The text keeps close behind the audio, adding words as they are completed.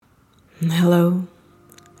Hello,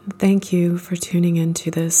 thank you for tuning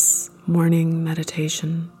into this morning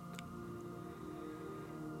meditation.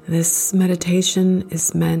 This meditation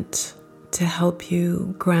is meant to help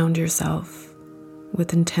you ground yourself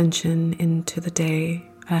with intention into the day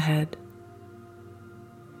ahead.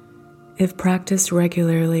 If practiced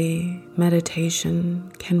regularly,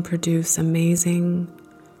 meditation can produce amazing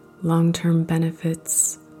long-term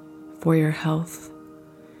benefits for your health,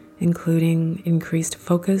 including increased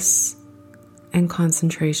focus and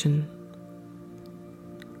concentration.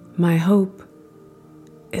 My hope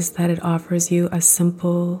is that it offers you a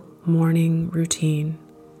simple morning routine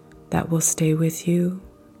that will stay with you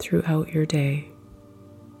throughout your day.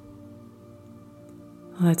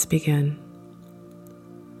 Let's begin.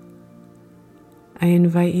 I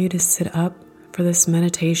invite you to sit up for this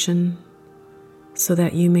meditation so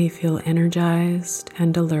that you may feel energized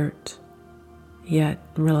and alert, yet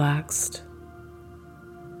relaxed.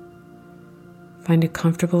 Find a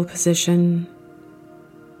comfortable position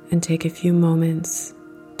and take a few moments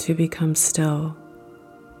to become still,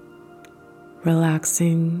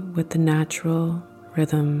 relaxing with the natural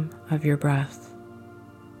rhythm of your breath.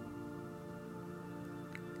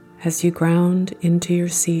 As you ground into your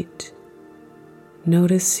seat,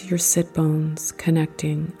 notice your sit bones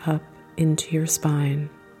connecting up into your spine.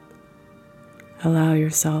 Allow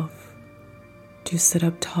yourself to sit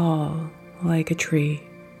up tall like a tree.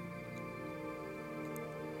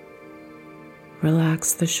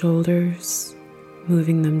 Relax the shoulders,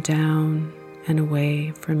 moving them down and away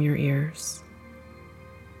from your ears.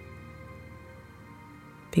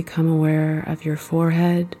 Become aware of your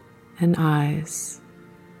forehead and eyes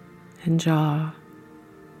and jaw,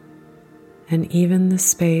 and even the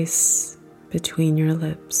space between your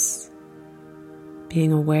lips,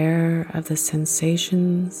 being aware of the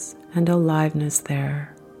sensations and aliveness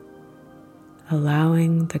there,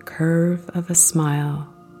 allowing the curve of a smile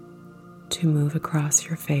to move across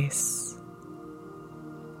your face.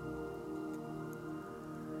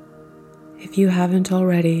 If you haven't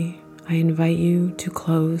already, I invite you to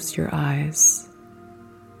close your eyes.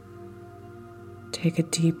 Take a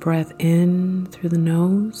deep breath in through the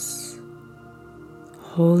nose,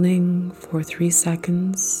 holding for 3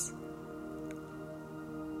 seconds,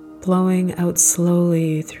 blowing out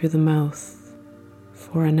slowly through the mouth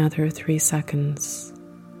for another 3 seconds.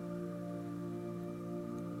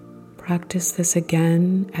 Practice this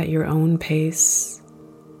again at your own pace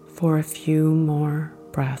for a few more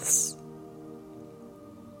breaths.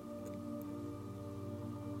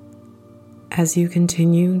 As you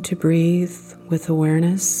continue to breathe with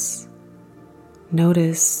awareness,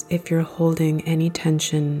 notice if you're holding any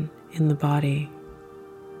tension in the body.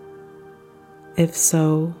 If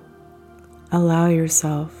so, allow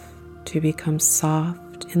yourself to become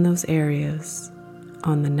soft in those areas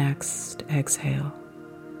on the next exhale.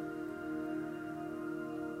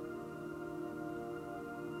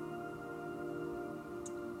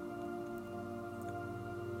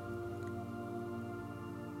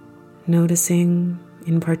 Noticing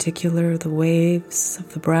in particular the waves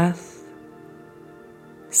of the breath,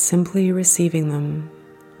 simply receiving them,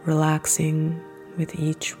 relaxing with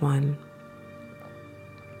each one.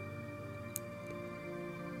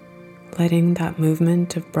 Letting that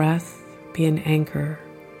movement of breath be an anchor,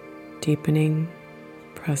 deepening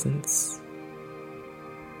presence.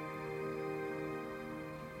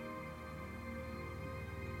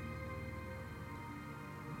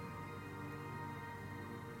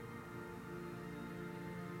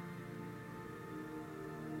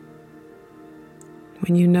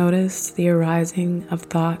 When you notice the arising of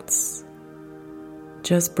thoughts,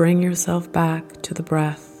 just bring yourself back to the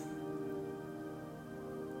breath.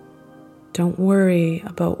 Don't worry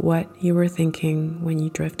about what you were thinking when you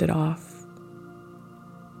drifted off.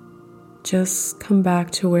 Just come back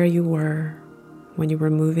to where you were when you were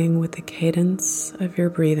moving with the cadence of your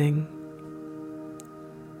breathing.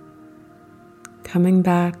 Coming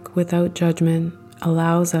back without judgment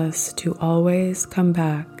allows us to always come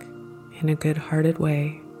back in a good-hearted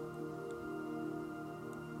way.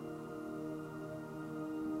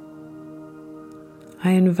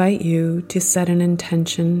 I invite you to set an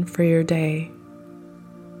intention for your day.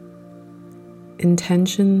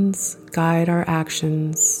 Intentions guide our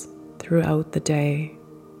actions throughout the day.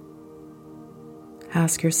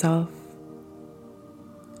 Ask yourself,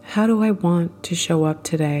 how do I want to show up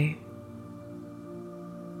today?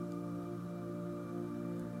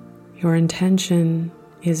 Your intention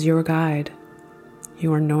is your guide,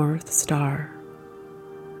 your North Star.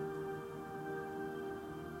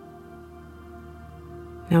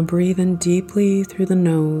 Now breathe in deeply through the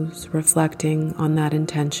nose, reflecting on that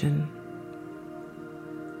intention.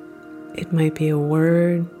 It might be a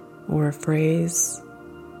word or a phrase.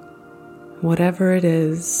 Whatever it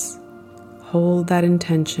is, hold that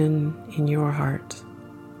intention in your heart.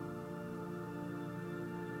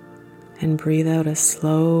 And breathe out a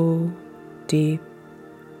slow, deep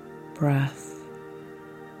breath.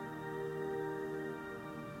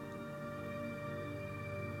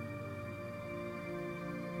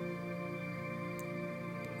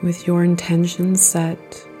 With your intention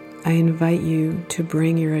set, I invite you to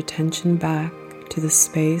bring your attention back to the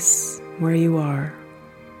space where you are.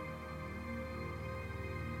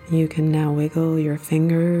 You can now wiggle your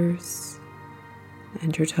fingers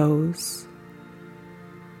and your toes.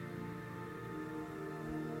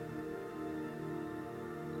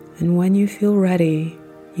 And when you feel ready,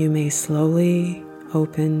 you may slowly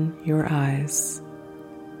open your eyes.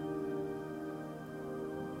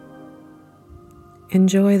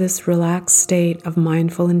 Enjoy this relaxed state of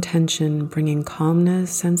mindful intention, bringing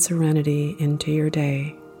calmness and serenity into your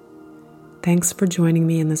day. Thanks for joining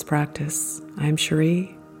me in this practice. I'm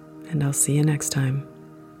Cherie, and I'll see you next time.